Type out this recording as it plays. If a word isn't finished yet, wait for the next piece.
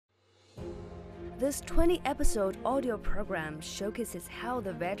This 20-episode audio program showcases how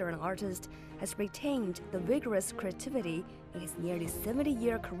the veteran artist has retained the vigorous creativity in his nearly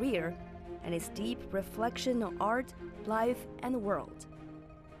 70-year career and his deep reflection on art, life, and the world.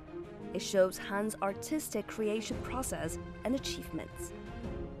 It shows Han's artistic creation process and achievements.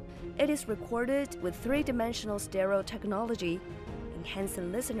 It is recorded with three-dimensional stereo technology,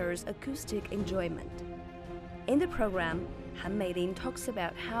 enhancing listeners' acoustic enjoyment. In the program, Han Meilin talks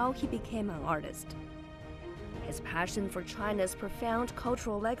about how he became an artist. His passion for China's profound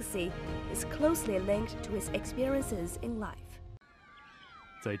cultural legacy is closely linked to his experiences in life.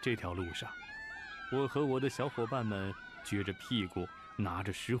 在这条路上，我和我的小伙伴们撅着屁股，拿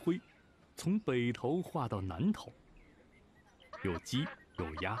着石灰，从北头画到南头。有鸡，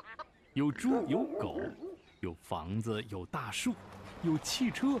有鸭，有猪，有狗，有房子，有大树，有汽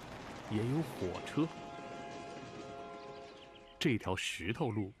车，也有火车。这条石头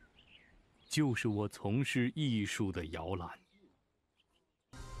路，就是我从事艺术的摇篮。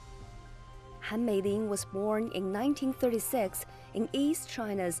Han Meilin was born in 1936 in East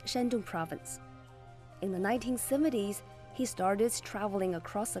China's Shandong province. In the 1970s, he started traveling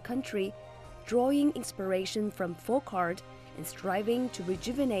across the country, drawing inspiration from folk art and striving to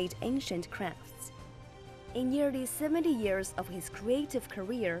rejuvenate ancient crafts. In nearly 70 years of his creative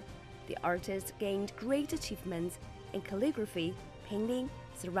career, the artist gained great achievements in calligraphy, painting,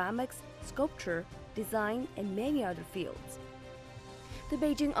 ceramics, sculpture, design, and many other fields. The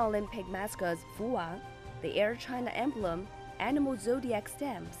Beijing Olympic mascots Fuwa, the Air China emblem, animal zodiac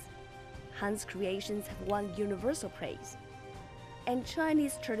stamps. Han's creations have won universal praise. And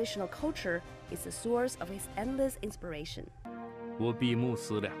Chinese traditional culture is the source of his endless inspiration. 我闭目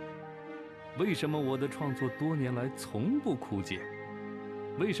思量，为什么我的创作多年来从不枯竭？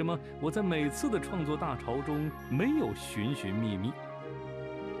为什么我在每次的创作大潮中没有寻寻觅觅？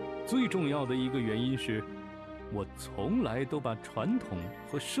最重要的一个原因是，我从来都把传统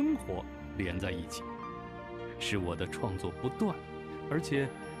和生活连在一起，使我的创作不断，而且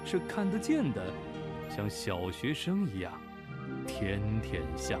是看得见的，像小学生一样，天天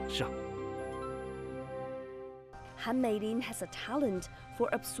向上。Han Meilin has a talent for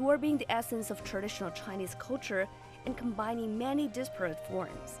absorbing the essence of traditional Chinese culture and combining many disparate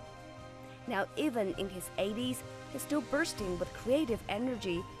forms. Now, even in his 80s, he's still bursting with creative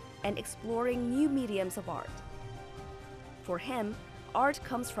energy and exploring new mediums of art. For him, art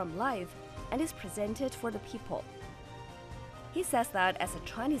comes from life and is presented for the people. He says that as a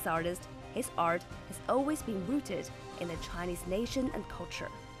Chinese artist, his art has always been rooted in the Chinese nation and culture.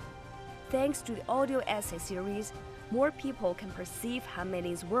 Thanks to the audio essay series, more people can perceive Han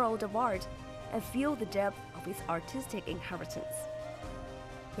Meilin's world of art and feel the depth of his artistic inheritance.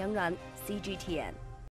 Yang Ran, CGTN.